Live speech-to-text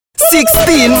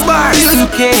16 bars. You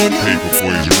can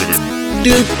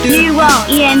do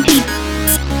ENT.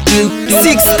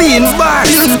 16 bars.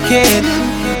 You can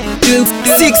do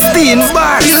 16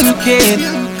 bars. You can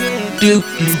do.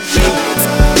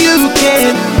 You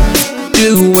can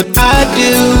do what I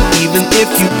do, even if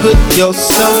you put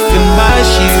yourself in my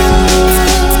shoes.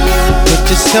 Put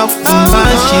yourself in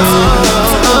my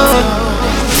shoes.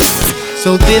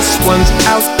 So this one's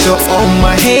out to all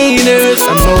my haters.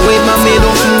 I'ma wave my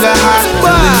middle finger high,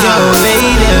 telling y'all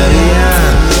later.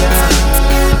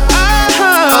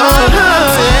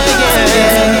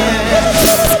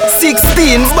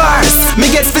 16 bars, me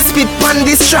get to spit on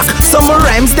this track. Some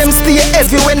rhymes them stay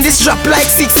heavy when this drop like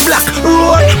 6 black.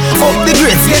 Roll up the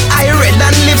grades, get eye red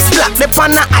and lips black. They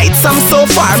pan the heights, I'm so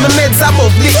far, my meds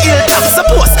above the hilltop.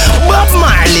 Suppose Bob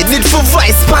Marley did for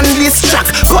voice pan this track.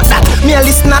 Cut that, me a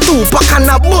listen to Tupac and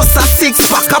a bust a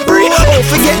 6-pack. I pray, oh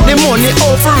forget the money,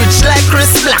 oh for rich like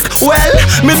Chris Black. Well,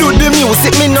 me do the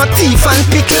music, me not thief and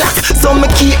pick lock. So me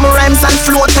keep my rhymes and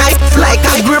flow tight, like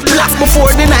a grip lock. Before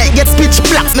the night gets pitch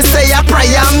black, me say a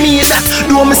prayer, me that.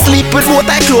 Do me sleep with both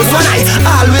I close one eye.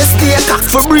 Always stay cock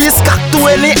for breeze cock to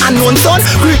any unknown son.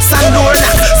 Grits and door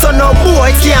knock, so no boy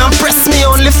can't press me.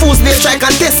 Only fools they try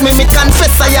contest me. Me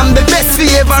confess I am the best. We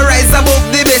ever rise above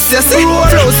the best. You see,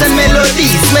 flows and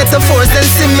melodies, metaphors and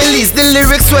similes. The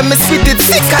lyrics when me spit it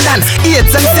thicker than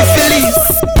AIDS and syphilis.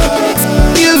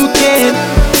 You can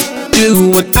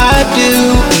do what I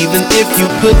do, even if you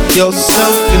put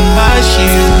yourself in my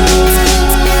shoes.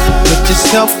 Put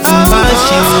yourself in my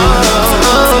shoes.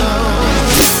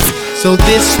 So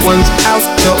this one's out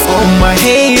to all my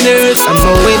haters.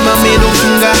 I'ma wave my middle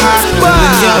finger high,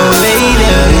 telling y'all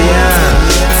later.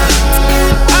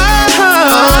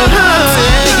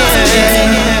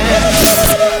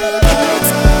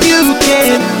 You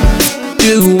can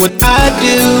do what I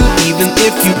do, even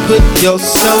if you put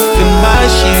yourself in my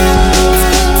shoes.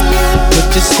 Put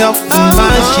yourself in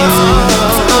my shoes.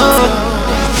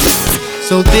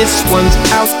 So this one's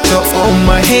out to all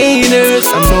my haters.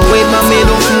 I'ma wave my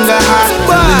middle finger high,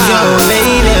 telling y'all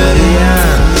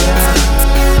later.